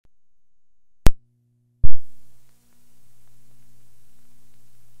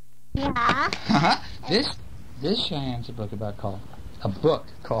Yeah. This Cheyenne's a book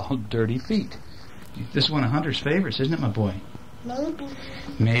called Dirty Feet. This is one of Hunter's favorites, isn't it, my boy? Maybe.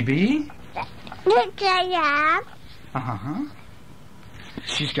 Maybe? Yeah. Uh-huh.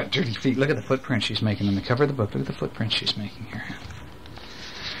 She's got dirty feet. Look at the footprints she's making on the cover of the book. Look at the footprints she's making here.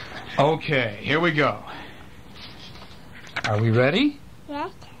 Okay, here we go. Are we ready?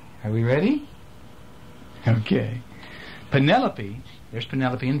 Yes. Are we ready? Okay. Penelope, there's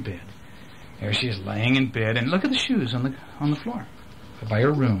Penelope in bed. There she is laying in bed, and look at the shoes on the floor. By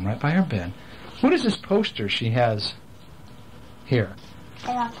her room, right by her bed. What is this poster she has here?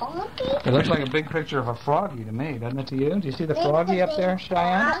 It looks like a big picture of a froggy to me, doesn't it to you? Do you see the froggy up there,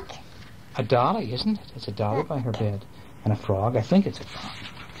 Cheyenne? A dolly, isn't it? It's a dolly by her bed. And a frog. I think it's a frog.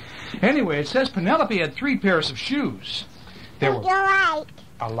 Anyway, it says Penelope had 3 pairs of shoes. There were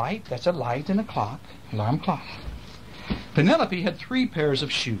a light, that's a light and a clock, alarm clock. Penelope had 3 pairs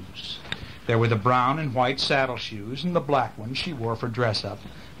of shoes. There were the brown and white saddle shoes and the black ones she wore for dress-up.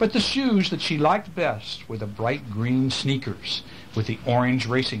 But the shoes that she liked best were the bright green sneakers with the orange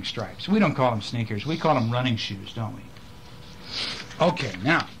racing stripes. We don't call them sneakers. We call them running shoes, don't we? Okay,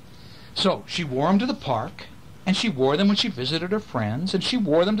 now, so she wore them to the park, and she wore them when she visited her friends, and she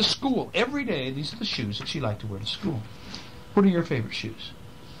wore them to school. Every day, these are the shoes that she liked to wear to school. What are your favorite shoes?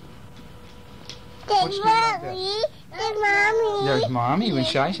 There's Mommy. There's Mommy, you and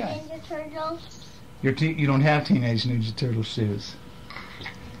Shy Shy. You don't have Teenage Ninja Turtle shoes.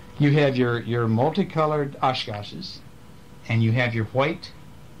 You have your multicolored Oshkoshes, and you have your white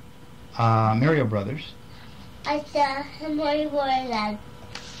Mario Brothers. I saw somebody wearing that.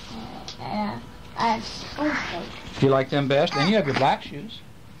 You like them best? Then you have your black shoes.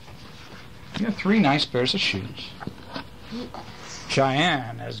 You have 3 nice pairs of shoes.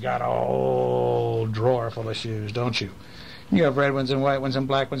 Cheyenne has got a whole drawer full of shoes, don't you? You have red ones and white ones and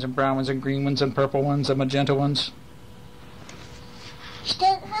black ones and brown ones and green ones and purple ones and magenta ones. She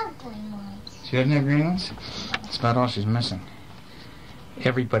doesn't have green ones. She doesn't have green ones? That's about all she's missing.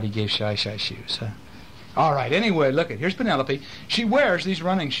 Everybody gave Shy Shy shoes, huh? All right, anyway, look, here's Penelope. She wears these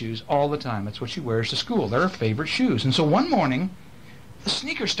running shoes all the time. That's what she wears to school. They're her favorite shoes. And so one morning, the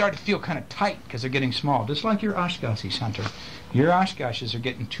sneakers started to feel kind of tight because they're getting small, just like your Oshkoshes, Hunter. Your Oshkoshes are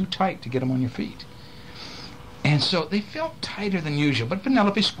getting too tight to get them on your feet. And so they felt tighter than usual, but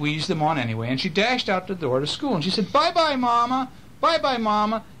Penelope squeezed them on anyway, and she dashed out the door to school, and she said, "Bye-bye, Mama. Bye-bye,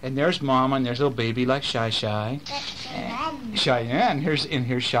 Mama." And there's Mama, and there's a little baby like Shy Shy. Cheyenne. Here's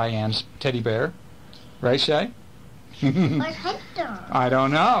Cheyenne's teddy bear. Right, Shy? Where's Hunter? I don't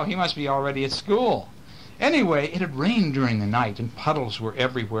know. He must be already at school. Anyway, it had rained during the night, and puddles were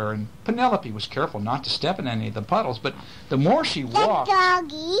everywhere, and Penelope was careful not to step in any of the puddles, but the more she walked...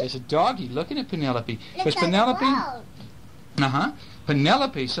 There's a doggy looking at Penelope. Because Penelope...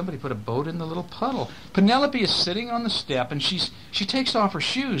 Penelope, somebody put a boat in the little puddle. Penelope is sitting on the step, and she takes off her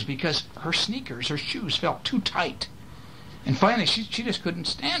shoes because her shoes felt too tight. And finally, she just couldn't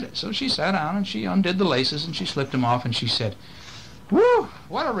stand it. So she sat down, and she undid the laces, and she slipped them off, and she said, "Whew,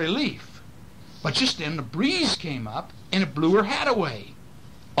 what a relief." But just then the breeze came up, and it blew her hat away.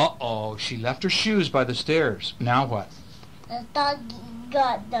 Uh-oh, she left her shoes by the stairs. Now what? The doggy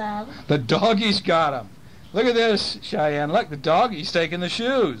got them. The doggy's got them. Look at this, Cheyenne. Look, the doggy's taking the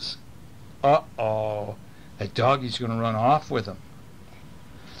shoes. Uh-oh, the doggy's going to run off with them.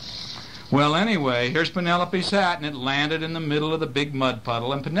 Well, anyway, here's Penelope's hat, and it landed in the middle of the big mud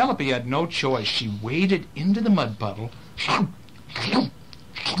puddle, and Penelope had no choice. She waded into the mud puddle, and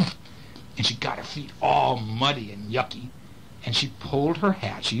she got her feet all muddy and yucky, and she pulled her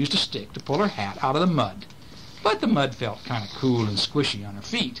hat. She used a stick to pull her hat out of the mud, but the mud felt kind of cool and squishy on her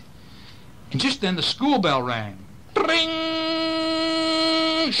feet. And just then the school bell rang. Ring!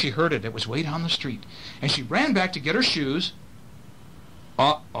 She heard it. It was way down the street, and she ran back to get her shoes.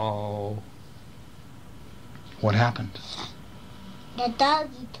 Uh-oh. What happened? The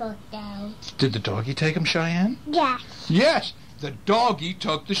doggy took them. Did the doggy take them, Cheyenne? Yes. Yes, the doggy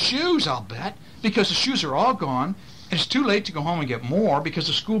took the shoes, I'll bet, because the shoes are all gone, and it's too late to go home and get more because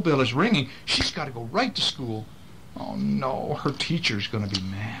the school bell is ringing. She's got to go right to school. Oh, no, her teacher's going to be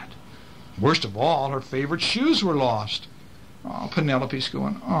mad. Worst of all, her favorite shoes were lost. Oh, Penelope's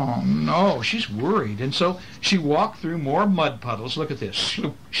going, oh, no, she's worried. And so she walked through more mud puddles. Look at this.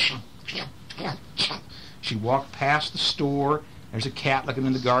 She walked past the store. There's a cat looking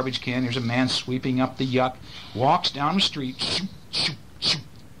in the garbage can. There's a man sweeping up the yuck. Walks down the street.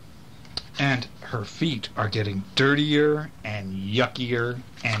 And her feet are getting dirtier and yuckier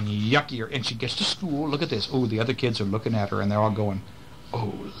and yuckier. And she gets to school. Look at this. Oh, the other kids are looking at her, and they're all going,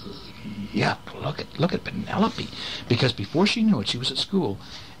 oh, yuck, look at Penelope. Because before she knew it, she was at school,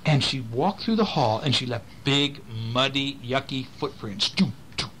 And she walked through the hall, and she left big, muddy, yucky footprints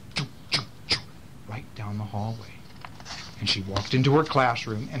right down the hallway. And she walked into her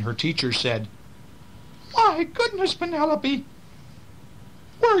classroom, and her teacher said, "My goodness, Penelope,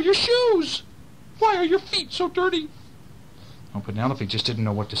 where are your shoes? Why are your feet so dirty?" Well, Penelope just didn't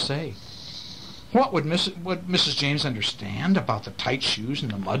know what to say. What would Mrs. James understand about the tight shoes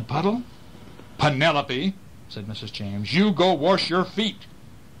and the mud puddle? "Penelope," said Mrs. James, "you go wash your feet,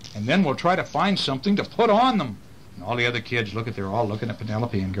 and then we'll try to find something to put on them." And all the other kids, they're all looking at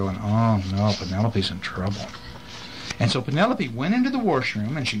Penelope and going, "Oh no, Penelope's in trouble." And so Penelope went into the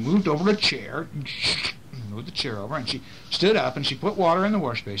washroom, and she moved over a chair, moved the chair over, and she stood up, and she put water in the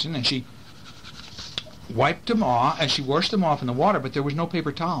wash basin, and she wiped them off, and she washed them off in the water, but there was no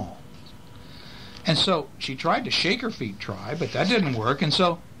paper towel. And so she tried to shake her feet dry, but that didn't work, and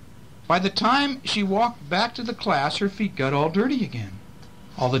so by the time she walked back to the class, her feet got all dirty again.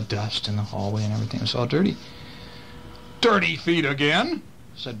 All the dust in the hallway and everything was all dirty. "Dirty feet again,"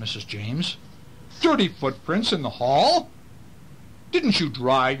 said Mrs. James. "Dirty footprints in the hall? Didn't you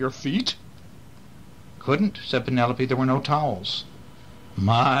dry your feet?" "Couldn't," said Penelope. "There were no towels."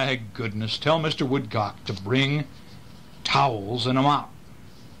 "My goodness, tell Mr. Woodcock to bring towels and a mop.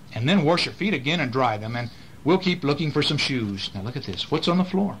 And then wash your feet again and dry them, and we'll keep looking for some shoes." Now look at this. What's on the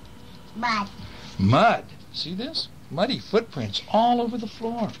floor? Mud. Mud. See this? Muddy footprints all over the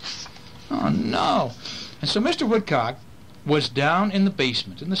floor. Oh, no. And so Mr. Woodcock was down in the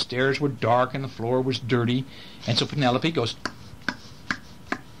basement, and the stairs were dark, and the floor was dirty. And so Penelope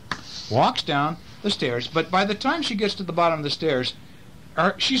walks down the stairs, but by the time she gets to the bottom of the stairs,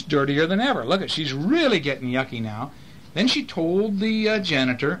 she's dirtier than ever. Look at, she's really getting yucky now. Then she told the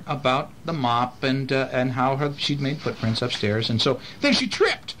janitor about the mop and how she'd made footprints upstairs, and so then she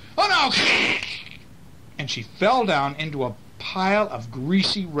tripped. Oh no! And she fell down into a pile of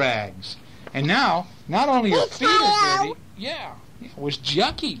greasy rags. And now, not only her feet are dirty, it was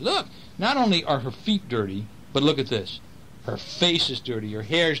yucky. Look, not only are her feet dirty, but look at this. Her face is dirty, her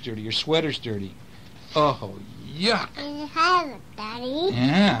hair's dirty, her sweater's dirty. Oh, yuck. You have it, Daddy.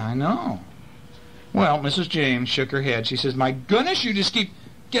 Yeah, I know. Well, Mrs. James shook her head. She says, "My goodness, you just keep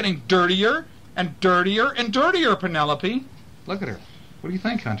getting dirtier and dirtier and dirtier, Penelope." Look at her. What do you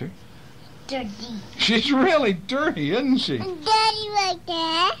think, Hunter? Dirty. She's really dirty, isn't she? And Daddy right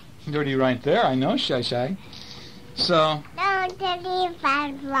there. Dirty right there, I know, Shy. So... No, Daddy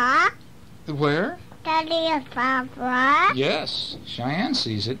Papa. Where? Daddy Papa. Yes, Cheyenne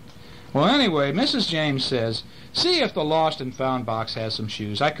sees it. Well, anyway, Mrs. James says, "See if the lost and found box has some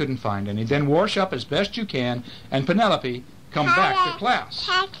shoes. I couldn't find any. Then wash up as best you can, and Penelope, come back to class."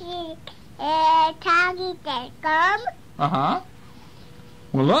 Uh-huh.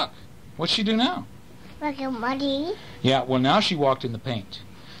 Well, look. What's she do now? Look at muddy. Yeah, well, now she walked in the paint.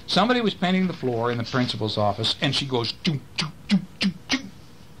 Somebody was painting the floor in the principal's office, and she goes, doo, doo, doo, doo, doo,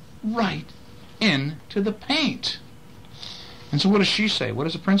 right into the paint. And so what does she say? What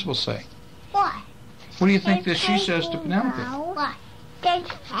does the principal say? What? What do you think that she says to Penelope? What? They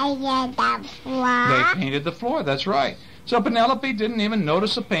painted the floor. They painted the floor, that's right. So Penelope didn't even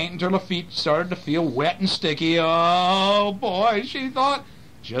notice the paint until her feet started to feel wet and sticky. Oh, boy, she thought.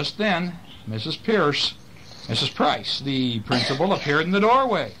 Just then, Mrs. Price, the principal, appeared in the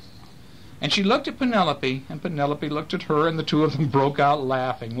doorway. And she looked at Penelope, and Penelope looked at her, and the two of them broke out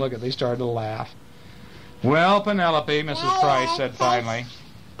laughing. Look, they started to laugh. "Well, Penelope," Mrs. Price said finally,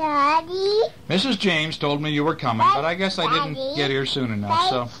 Daddy. "Mrs. James told me you were coming, but I guess I didn't get here soon enough,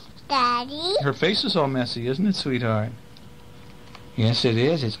 so..." Daddy. Her face is all messy, isn't it, sweetheart? Yes, it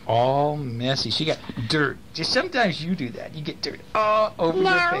is. It's all messy. She got dirt. Just sometimes you do that. You get dirt all over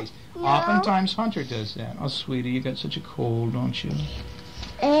your face. No. Oftentimes Hunter does that. Oh, sweetie, you got such a cold, don't you?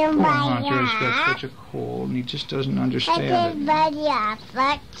 And Poor Hunter's got such a cold, and he just doesn't understand it.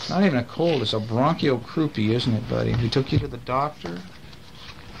 Not even a cold. It's a bronchial croup-y, isn't it, buddy? We took you to the doctor,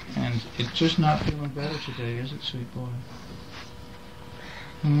 and it's just not feeling better today, is it, sweet boy?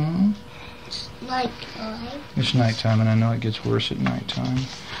 Hmm? Nighttime. It's nighttime, and I know it gets worse at nighttime.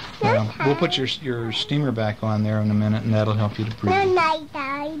 We'll put your steamer back on there in a minute, and that'll help you to breathe. No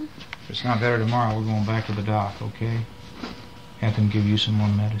nighttime. If it's not better tomorrow, we're going back to the doc, okay? Have them give you some more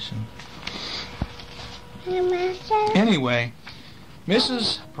medicine. Anyway,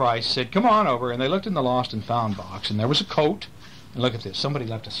 Mrs. Price said, "Come on over," and they looked in the lost and found box, and there was a coat. And look at this. Somebody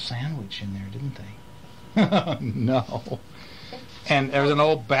left a sandwich in there, didn't they? No. And there was an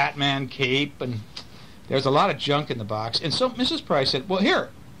old Batman cape, and there's a lot of junk in the box. And so Mrs. Price said, "Well,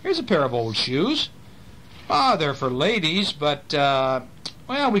 here's a pair of old shoes. They're for ladies, but,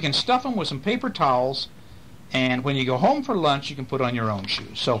 well, we can stuff them with some paper towels, And when you go home for lunch, you can put on your own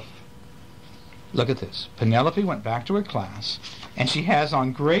shoes. So, look at this. Penelope went back to her class, and she has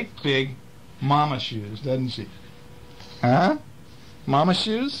on great big mama shoes, doesn't she? Huh? Mama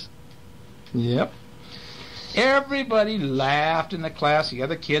shoes? Yep. Everybody laughed in the class. The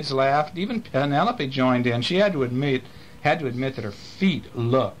other kids laughed. Even Penelope joined in. She had to admit that her feet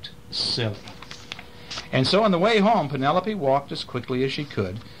looked silly. And so on the way home, Penelope walked as quickly as she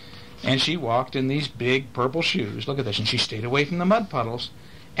could. And she walked in these big purple shoes. Look at this. And she stayed away from the mud puddles.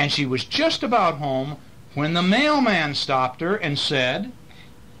 And she was just about home when the mailman stopped her and said,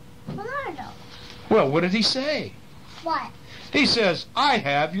 Bernardo. Well, what did he say? What? He says, I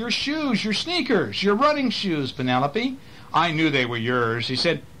have your shoes, your sneakers, your running shoes, Penelope. I knew they were yours. He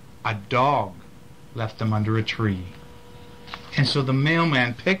said, a dog left them under a tree. And so the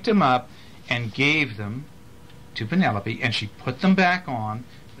mailman picked them up and gave them to Penelope, and she put them back on,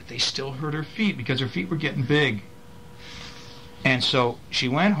 but they still hurt her feet because her feet were getting big. And so she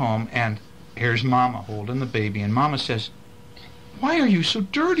went home, and here's Mama holding the baby, and Mama says, why are you so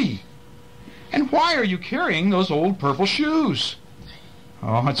dirty? And why are you carrying those old purple shoes?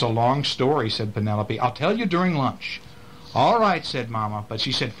 Oh, it's a long story, said Penelope. I'll tell you during lunch. All right, said Mama, but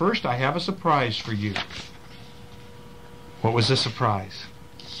she said, first I have a surprise for you. What was the surprise?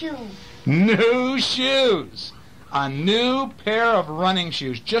 Shoes. New shoes! A new pair of running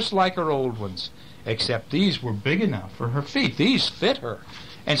shoes, just like her old ones. Except these were big enough for her feet. These fit her.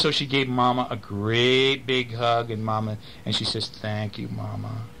 And so she gave Mama a great big hug, and she says, thank you,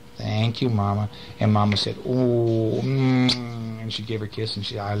 Mama. Thank you, Mama. And Mama said, oh, and she gave her a kiss, and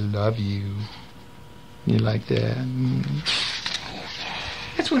she said, I love you. You like that?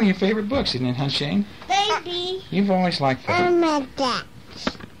 That's one of your favorite books, isn't it, huh, Shane? Baby. You've always liked that. I like that.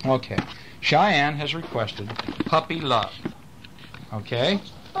 Okay. Cheyenne has requested Puppy Love. Okay?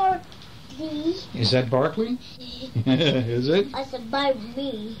 Barkley. Is that Barkley? Is it? I said by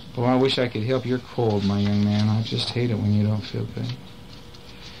me. Well, I wish I could help your cold, my young man. I just hate it when you don't feel good.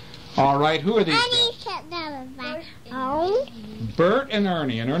 All right, who are these guys? Bert and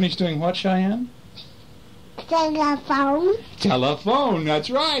Ernie. And Ernie's doing what, Cheyenne? Telephone. Telephone, that's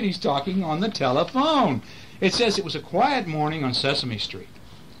right. He's talking on the telephone. It says it was a quiet morning on Sesame Street.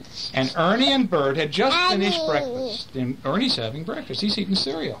 And Ernie and Bert had just finished breakfast. And Ernie's having breakfast. He's eating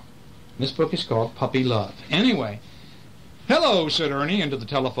cereal. This book is called Puppy Love. Anyway, hello, said Ernie into the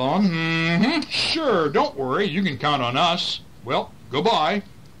telephone. Mm-hmm. Sure, don't worry. You can count on us. Well, goodbye.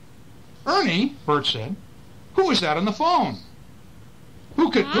 Ernie, Bert said, who is that on the phone? Who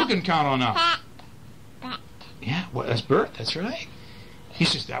can count on us? Yeah, well, that's Bert. That's right. He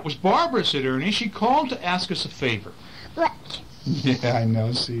says, that was Barbara, said Ernie. She called to ask us a favor. What? Yeah, I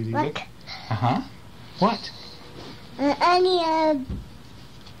know, sweetie. What? Uh-huh. What? Ernie and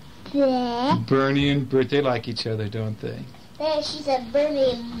Bert. Bernie and Bert, they like each other, don't they? There, she said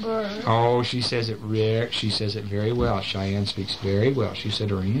Bernie and Bert. Oh, she says it very well. Cheyenne speaks very well. She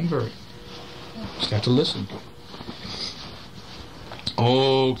said Ernie and Bert. Just have to listen.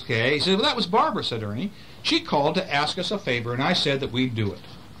 Okay. He said, well, that was Barbara, said Ernie. She called to ask us a favor, and I said that we'd do it.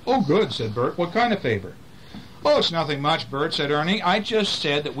 Oh, good, said Bert. What kind of favor? Oh, it's nothing much, Bert, said Ernie. I just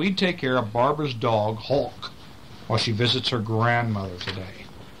said that we'd take care of Barbara's dog, Hulk, while she visits her grandmother today.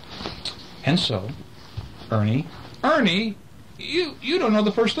 And so, Ernie, you don't know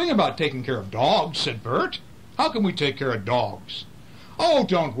the first thing about taking care of dogs, said Bert. How can we take care of dogs? Oh,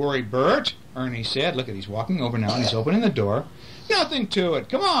 don't worry, Bert, Ernie said. Look, he's walking over now, and he's opening the door. Nothing to it.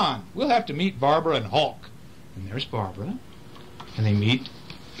 Come on. We'll have to meet Barbara and Hulk. And there's Barbara. And they meet.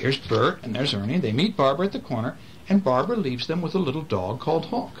 Here's Bert, and there's Ernie. They meet Barbara at the corner, and Barbara leaves them with a little dog called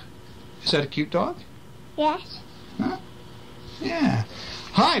Hulk. Is that a cute dog? Yes. Huh? Yeah.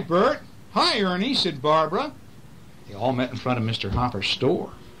 Hi, Bert. Hi, Ernie, said Barbara. They all met in front of Mr. Hopper's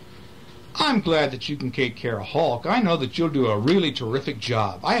store. I'm glad that you can take care of Hulk. I know that you'll do a really terrific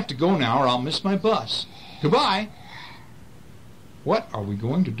job. I have to go now or I'll miss my bus. Goodbye. What are we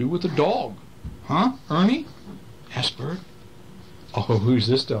going to do with the dog? Huh, Ernie? asked Bert. Oh, who's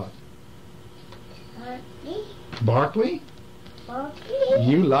this dog? Barkley. Barkley? Barkley.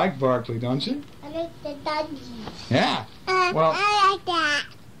 You like Barkley, don't you? I like the doggies. Yeah. Well, I like that.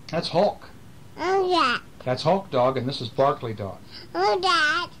 that's Hulk. Oh, that. That's Hulk dog, and this is Barkley dog. Oh,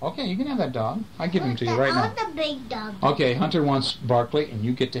 that. Okay, you can have that dog. I'll give him to you right I now. want the big dog. Okay, Hunter wants Barkley, and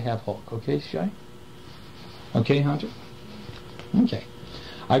you get to have Hulk. Okay, Shy? Okay, Hunter? Okay.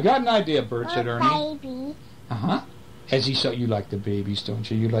 I got an idea, Bert, said Ernie. Baby. Uh-huh. As he saw, you like the babies, don't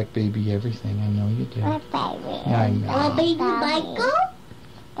you? You like baby everything. I know you do. What baby? Yeah, I know. Baby Michael?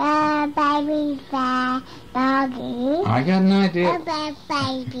 baby doggy. I got an idea.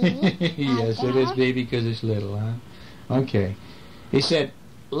 Baby. Yes, it is baby because it's little, huh? Okay. He said,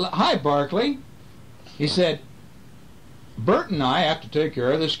 "Hi, Barkley." He said, "Bert and I have to take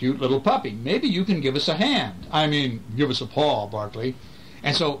care of this cute little puppy. Maybe you can give us a hand. I mean, give us a paw, Barkley."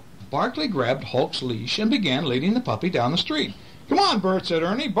 And so Barkley grabbed Hulk's leash and began leading the puppy down the street. "Come on, Bert," said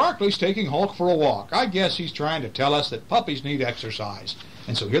Ernie. "Barkley's taking Hulk for a walk. I guess he's trying to tell us that puppies need exercise."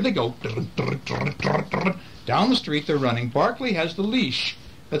 And so here they go. Down the street they're running. Barkley has the leash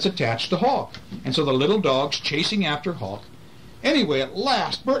that's attached to Hulk. And so the little dog's chasing after Hulk. Anyway, at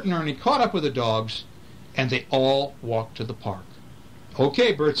last, Bert and Ernie caught up with the dogs, and they all walked to the park.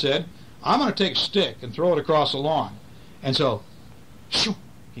 "Okay," Bert said, "I'm going to take a stick and throw it across the lawn." And so, shoo,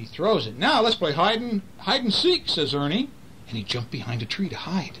 he throws it. "Now let's play hide and seek," says Ernie. And he jumped behind a tree to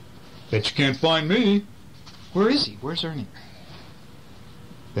hide. "Bet you can't find me." "Where is he? Where's Ernie?"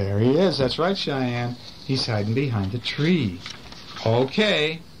 "There he is. That's right, Cheyenne. He's hiding behind the tree."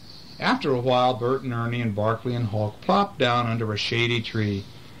 Okay. After a while, Bert and Ernie and Barkley and Hulk plopped down under a shady tree.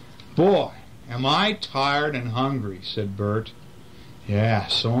 "Boy, am I tired and hungry," said Bert. "Yeah,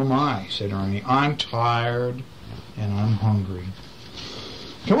 so am I," said Ernie. "I'm tired and I'm hungry."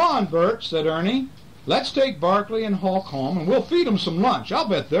 "Come on, Bert," said Ernie. "Let's take Barkley and Hulk home and we'll feed them some lunch. I'll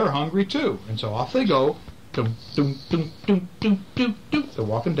bet they're hungry too." And so off they go. Doom, doom, doom, doom, doom, doom, doom. They're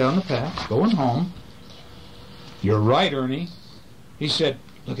walking down the path, going home. "You're right, Ernie." He said,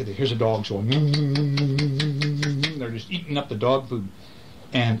 "Look at it. Here's a dog going. They're just eating up the dog food.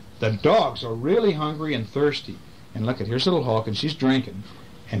 And the dogs are really hungry and thirsty. And look at, here's little Hulk, and she's drinking.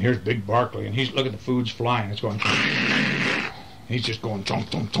 And here's big Barkley, and look at the food's flying. It's going. He's just going jump,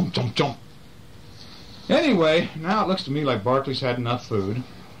 jump, jump, jump, jump." Anyway, now it looks to me like Barkley's had enough food.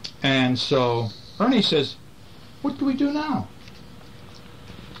 And so Ernie says, "What do we do now?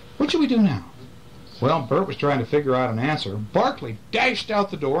 What should we do now?" Well, Bert was trying to figure out an answer. Barkley dashed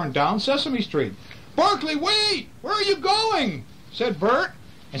out the door and down Sesame Street. "Barkley, wait! Where are you going?" said Bert.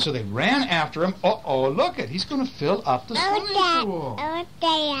 And so they ran after him. Uh-oh, look it. He's going to fill up the swimming pool.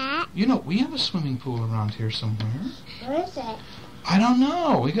 You know, we have a swimming pool around here somewhere. Where is it? I don't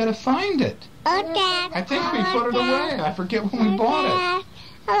know. We got to find it. I think we put it away. I forget when we bought it.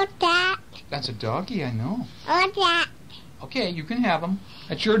 That's a doggy, I know. Okay, you can have him.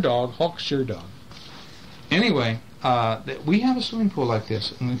 That's your dog. Hulk's your dog. Anyway, we have a swimming pool like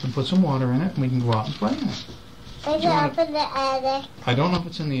this, and we can put some water in it, and we can go out and play in it. It's up in the attic. I don't know if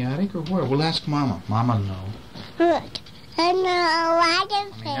it's in the attic or where. We'll ask Mama. Mama knows. I know, I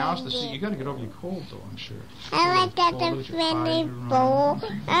I mean, now's the season. You got to get over your cold, though, I'm sure. I like that the swimming pool.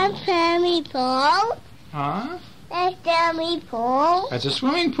 A swimming pool. Huh? A swimming pool. That's a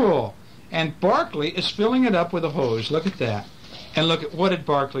swimming pool. And Barkley is filling it up with a hose. Look at that. And look at, what did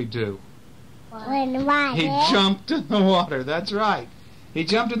Barkley do? He jumped in the water. That's right. He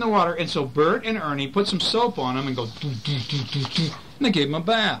jumped in the water, and so Bert and Ernie put some soap on him and go, doo, doo, doo, doo, doo, and they gave him a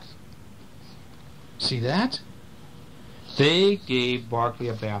bath. See that? They gave Barkley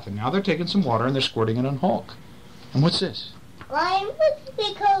a bath, and now they're taking some water and they're squirting it on Hulk. And what's this? Why would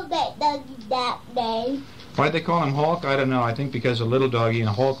they call that doggy that name? Why'd they call him Hulk? I don't know. I think because a little doggy and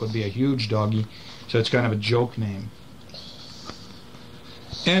Hulk would be a huge doggy, so it's kind of a joke name.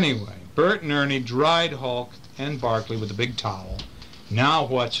 Anyway, Bert and Ernie dried Hulk and Barkley with a big towel. "Now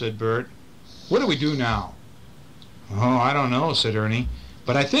what?" said Bert. "What do we do now?" "Oh, I don't know," said Ernie.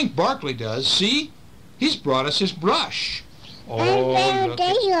 "But I think Barkley does. See? He's brought us his brush." Oh, look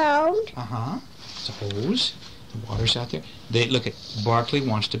at... Uh-huh. It's a hose. The water's out there. Look at, Barkley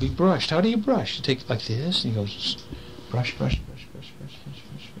wants to be brushed. How do you brush? You take it like this, and he goes, brush, brush, brush, brush, brush, brush,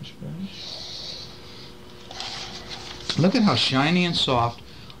 brush, brush, brush. Look at how shiny and soft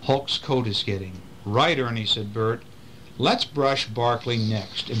Hulk's coat is getting. "Right, Ernie," said Bert. "Let's brush Barkley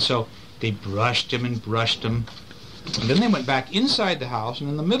next." And so they brushed him and brushed him. And then they went back inside the house, and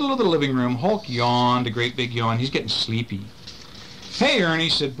in the middle of the living room, Hulk yawned, a great big yawn. He's getting sleepy. "Hey, Ernie,"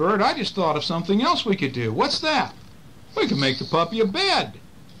 said Bert, "I just thought of something else we could do." "What's that?" "We can make the puppy a bed."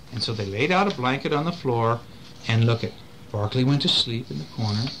 And so they laid out a blanket on the floor, and look at, Barkley went to sleep in the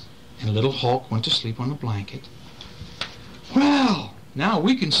corner, and little Hulk went to sleep on the blanket. "Well, now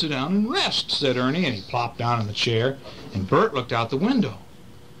we can sit down and rest," said Ernie, and he plopped down in the chair, and Bert looked out the window.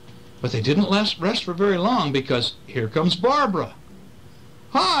 But they didn't rest for very long, because here comes Barbara.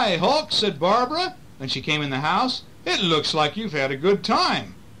 "Hi, Hulk," said Barbara, when she came in the house. "It looks like you've had a good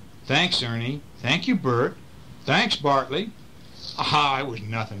time." "Thanks, Ernie." "Thank you, Bert." "Thanks, Barkley." "Ah, it was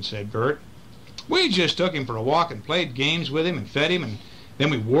nothing," said Bert. "We just took him for a walk and played games with him and fed him, and then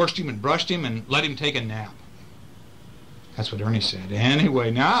we washed him and brushed him and let him take a nap." That's what Ernie said.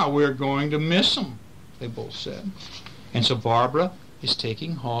 Anyway, now we're going to miss him, they both said. And so Barbara is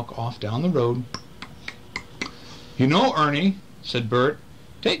taking Hawk off down the road. You know, Ernie, said Bert,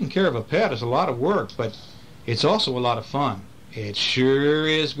 taking care of a pet is a lot of work, but it's also a lot of fun. It sure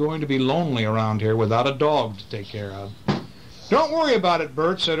is going to be lonely around here without a dog to take care of. Don't worry about it,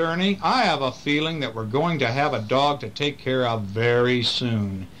 Bert, said Ernie. I have a feeling that we're going to have a dog to take care of very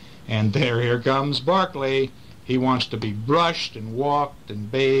soon. And here comes Barkley. He wants to be brushed and walked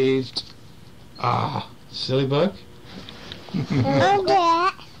and bathed. Ah, silly book.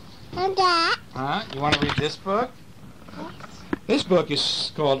 Dad. You want to read this book? This book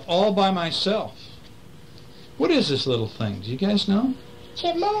is called All by Myself. What is this little thing? Do you guys know?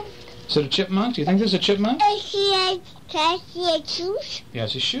 Chipmunk. Is it a chipmunk? Do you think there's a chipmunk? Can I see his shoes? Yeah,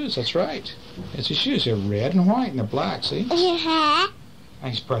 it's his shoes. That's right. It's his shoes. They're red and white and they're black, see? His hair.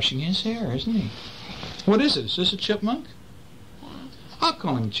 He's brushing his hair, isn't he? What is it? Is this a chipmunk? I'll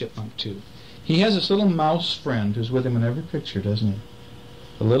call him a chipmunk, too. He has this little mouse friend who's with him in every picture, doesn't he?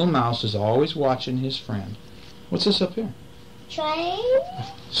 The little mouse is always watching his friend. What's this up here? Train.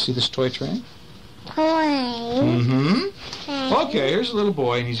 See this toy train? Train. Mm-hmm. Okay, here's a little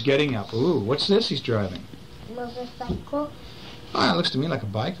boy, and he's getting up. Ooh, what's this he's driving? Motorcycle. Oh, it looks to me like a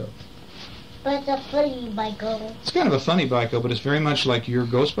bicycle. But it's a funny bicycle. It's kind of a funny bicycle, but it's very much like your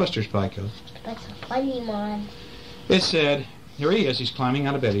Ghostbusters bicycle. But it's a funny one. It said, here he is, he's climbing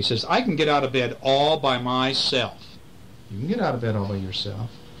out of bed. He says, I can get out of bed all by myself. You can get out of bed all by yourself.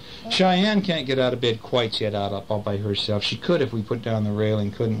 Cheyenne can't get out of bed quite yet all by herself. She could if we put down the railing,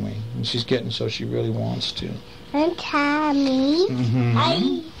 couldn't we? And she's getting so she really wants to. And Tommy.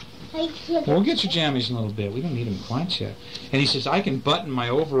 Mm-hmm. We'll get your jammies in a little bit. We don't need them quite yet. And he says, I can button my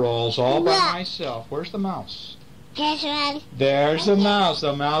overalls all by myself. Where's the mouse? That's right. There's the mouse.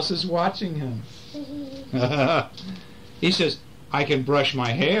 The mouse is watching him. He says, I can brush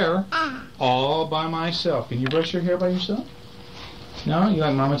my hair all by myself. Can you brush your hair by yourself? No? You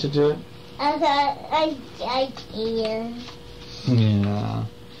want Mama to do it? I can. Yeah.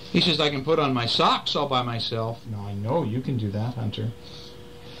 He says, I can put on my socks all by myself. No, I know you can do that, Hunter.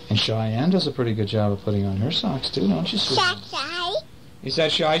 And Cheyenne does a pretty good job of putting on her socks, too, don't you, sweetie? Shy. Is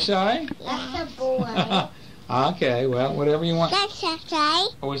that Shy? That's a boy. Okay, well, whatever you want. That's Shy.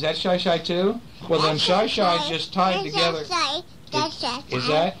 Oh, is that Shy too? Well, then Shy just tied together. That's Shy.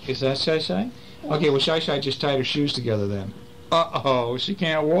 Is that Shy? Okay, well, Shy just tied her shoes together then. Uh-oh, she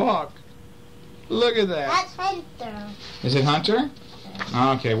can't walk. Look at that. That's Hunter. Is it Hunter?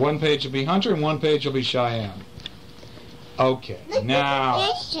 Okay, one page will be Hunter and one page will be Cheyenne. Okay, now...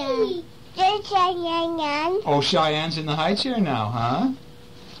 There's Cheyenne. Oh, Cheyenne's in the high chair now, huh?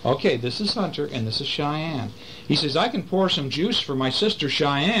 Okay, this is Hunter and this is Cheyenne. He says, I can pour some juice for my sister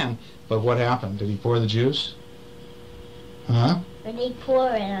Cheyenne. But what happened? Did he pour the juice? Huh? But he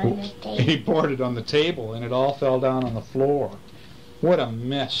poured it on the table. He poured it on the table and it all fell down on the floor. What a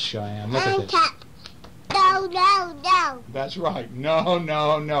mess, Cheyenne. Look at this. No. That's right.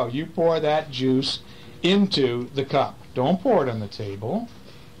 No. You pour that juice into the cup. Don't pour it on the table.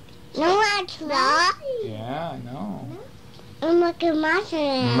 No, that's not. Yeah, I know. I'm like a mouse.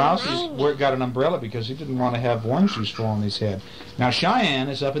 Mouse has got an umbrella because he didn't want to have orange juice fall on his head. Now Cheyenne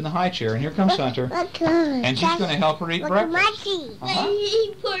is up in the high chair, and here comes Hunter. And she's going to help her eat breakfast. She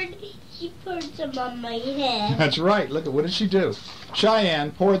poured some on my head. That's right. Look at what did she do?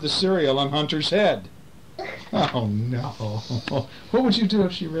 Cheyenne poured the cereal on Hunter's head. Oh, no. What would you do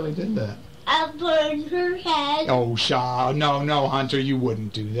if she really did that? I burned her head. Oh, no, Hunter, you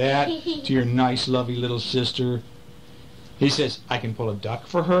wouldn't do that to your nice, lovely little sister. He says, I can pull a duck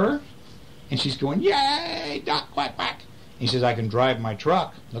for her. And she's going, yay, duck, quack, quack. He says, I can drive my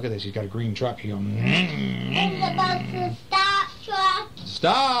truck. Look at this, he's got a green truck. He goes, It's about to stop, truck.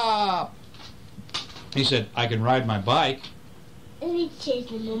 Stop! He said, I can ride my bike. And he's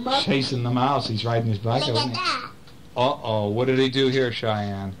chasing the mouse. Chasing the mouse, he's riding his bike. Look at that. Uh-oh, what did he do here,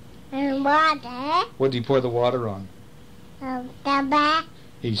 Cheyenne? And water. What did he pour the water on? The back.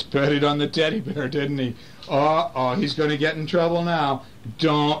 He spread it on the teddy bear, didn't he? Uh-oh, he's going to get in trouble now.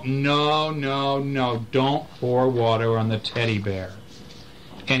 No, don't pour water on the teddy bear.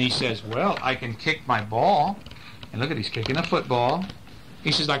 And he says, well, I can kick my ball. And look at, he's kicking a football.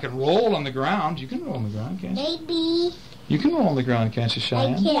 He says, I can roll on the ground. You can roll on the ground, can't you? Maybe. You can roll on the ground, can't you,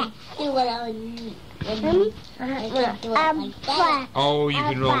 Cheyenne? I can't do what I would I can't do it like that. Oh, you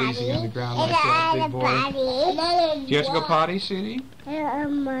can roll easy on the ground like that, big boy. Do you have to go potty, sweetie?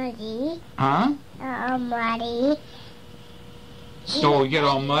 Muddy. Huh? Muddy. So you get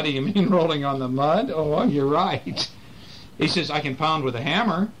all muddy, you mean rolling on the mud? Oh, you're right. He says, I can pound with a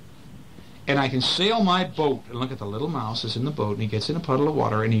hammer. and I can sail my boat. And look at the little mouse is in the boat, and he gets in a puddle of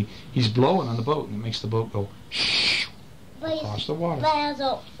water, and he's blowing on the boat, and it makes the boat go shh across the water. But has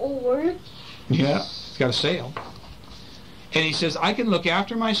an oar. Yeah, he's got a sail. And he says, I can look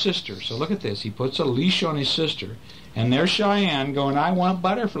after my sister. So look at this. He puts a leash on his sister. And there's Cheyenne going, I want a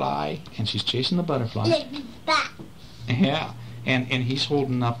butterfly. And she's chasing the butterfly. Back. Yeah. And he's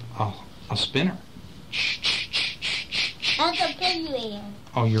holding up a spinner. That's a pinwheel.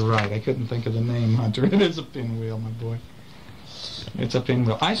 Oh, you're right. I couldn't think of the name, Hunter. It is a pinwheel, my boy. It's a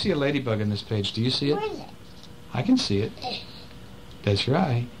pinwheel. I see a ladybug in this page. Do you see it? Where is it? I can see it. That's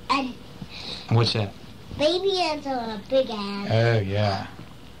right. And what's that? baby ants are a big ant. Oh, yeah.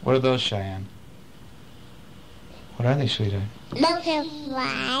 What are those, Cheyenne? What are they, sweetheart?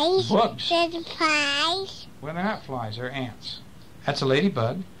 Butterflies. Bugs. Butterflies. Well, they're not flies. They're ants. That's a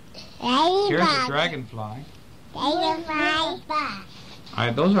ladybug. Ladybug. Here's a dragonfly. Ladybug.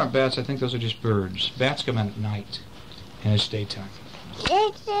 Those aren't bats. I think those are just birds. Bats come in at night, and it's daytime.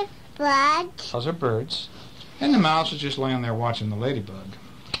 It's a bird. Those are birds. And the mouse is just laying there watching the ladybug.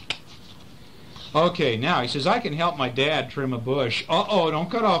 Okay, now he says, I can help my dad trim a bush. Uh-oh, don't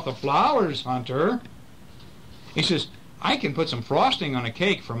cut off the flowers, Hunter. He says, I can put some frosting on a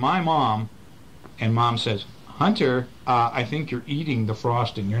cake for my mom. And Mom says, Hunter, I think you're eating the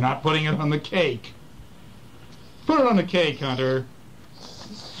frosting. You're not putting it on the cake. Put it on the cake, Hunter.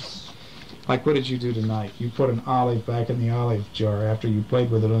 Like, what did you do tonight? You put an olive back in the olive jar after you played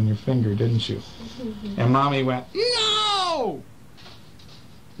with it on your finger, didn't you? And Mommy went, no!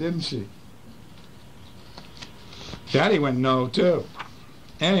 Didn't she? Daddy went no, too.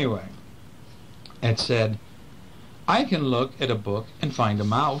 Anyway, it said, I can look at a book and find a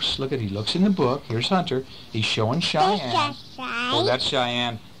mouse. Look he looks in the book. Here's Hunter. He's showing Cheyenne. Oh, that's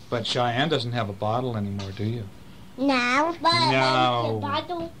Cheyenne. But Cheyenne doesn't have a bottle anymore, do you? No. No.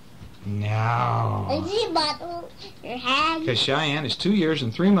 Bottle. No. Is it bottle? Your hand. Because Cheyenne is 2 years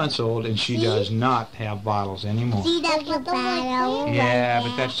and 3 months old, and she does not have bottles anymore. See, that's a bottle. Yeah,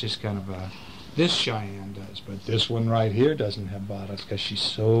 but that's just kind of a... This Cheyenne does, but this one right here doesn't have bottles because she's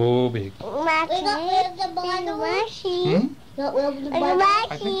so big. We got rid of the bottle. Got rid of the bottle.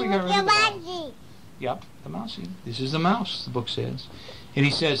 I think we got rid of the bottle. Yep, the mousey. This is the mouse, the book says. And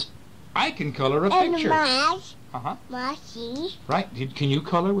he says, I can color a picture. Mouse. Uh-huh. Mousey. Right. Can you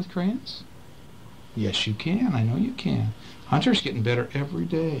color with crayons? Yes, you can. I know you can. Hunter's getting better every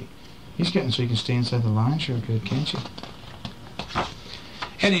day. He's getting so he can stay inside the lines real good, can't you?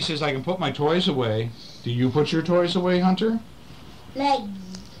 And he says, I can put my toys away. Do you put your toys away, Hunter? Legs.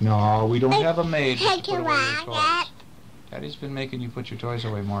 No, we don't have a maid to Take put a away your toys. racket. Daddy's been making you put your toys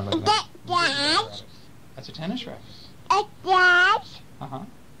away more lately. Dad. That's a tennis racket. Dad. Uh-huh.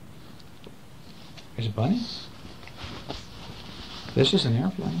 There's a bunny. This is an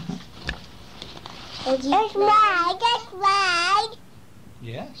airplane, huh? It's right. That's right.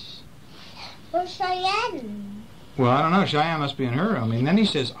 Yes. Where's Cheyenne? Well, I don't know. Cheyenne must be in her room. And then he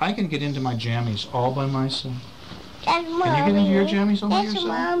says, I can get into my jammies all by myself. That's Mommy. Can you get into your jammies all by That's yourself?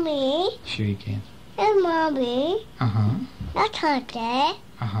 Mommy. Sure you can. That's Mommy. Uh-huh. That's Hunter.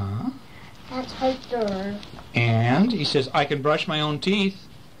 Uh-huh. That's Hunter. And he says, I can brush my own teeth.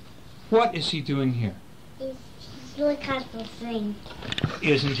 What is he doing here? He's doing kind of a thing.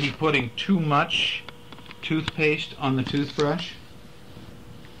 Isn't he putting too much toothpaste on the toothbrush?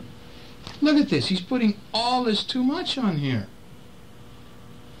 Look at this. He's putting all this too much on here.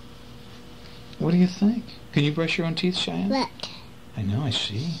 What do you think? Can you brush your own teeth, Cheyenne? Look. I know, I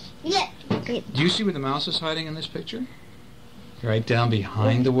see. Look. Do you see where the mouse is hiding in this picture? Right down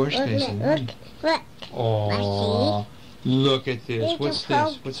behind the wash basin. Look. Oh, look at this. What's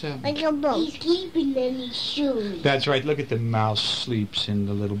this? What's happening? Like a boat. He's sleeping in his shoes. That's right. Look at the mouse sleeps in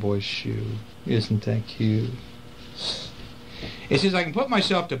the little boy's shoe. Isn't that cute? It says, I can put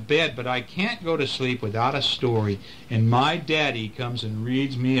myself to bed, but I can't go to sleep without a story. And my daddy comes and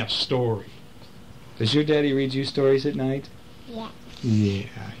reads me a story. Does your daddy read you stories at night? Yeah.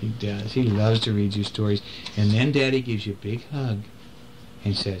 Yeah, he does. He loves to read you stories. And then Daddy gives you a big hug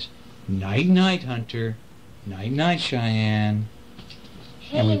and says, night-night, Hunter. Night-night, Cheyenne.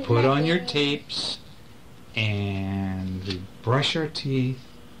 And we put on your tapes and we brush our teeth.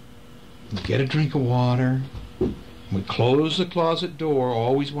 We get a drink of water. We close the closet door.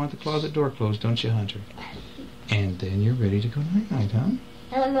 Always want the closet door closed, don't you, Hunter? And then you're ready to go night-night, huh?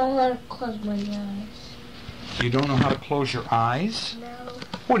 I don't know how to close my eyes. You don't know how to close your eyes? No.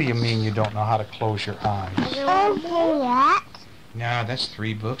 What do you mean you don't know how to close your eyes? I don't do that. No, that's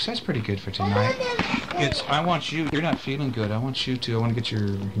 3 books. That's pretty good for tonight. I want you, you're not feeling good. I want to get your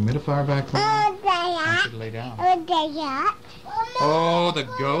humidifier back on. I want you to lay down. Oh, the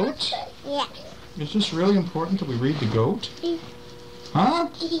goat? Yeah. Is this really important that we read the goat? Huh?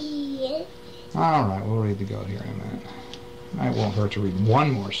 Yes. All right, we'll read the goat here in a minute. It won't hurt to read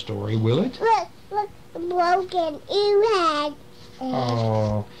one more story, will it? Look, the broken earhead.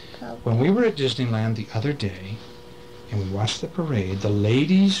 Oh, when we were at Disneyland the other day and we watched the parade, the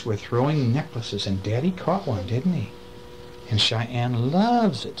ladies were throwing necklaces and Daddy caught one, didn't he? And Cheyenne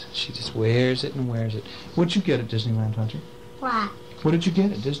loves it. She just wears it and wears it. What did you get at Disneyland, Hunter? What? What did you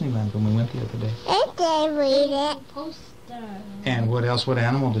get at Disneyland when we went the other day? It didn't read it. Poster. And what else? What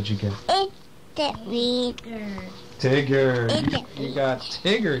animal did you get? It didn't read. Tigger. You got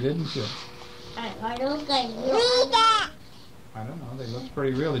Tigger, didn't you? I don't get read it. I don't know. They looked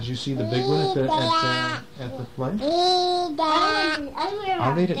pretty real. Did you see the big one at the place? Read it.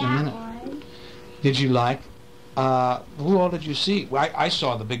 I'll read it in a minute. Did you like? Who all did you see? Well, I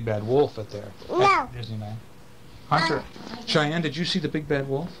saw the big bad wolf at Disneyland. Hunter, Cheyenne, did you see the big bad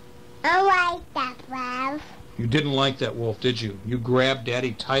wolf? I like that wolf. You didn't like that wolf, did you? You grabbed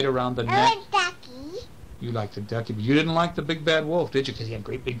Daddy tight around the neck. I like ducky. You liked the ducky, but you didn't like the big bad wolf, did you? Because he had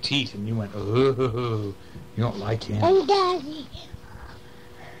great big teeth, and you went, ooh, you don't like him. And daddy.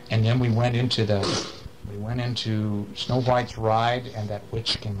 And then we went into Snow White's ride, and that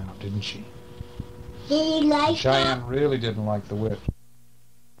witch came out, didn't she? Did you like Cheyenne really didn't like the witch.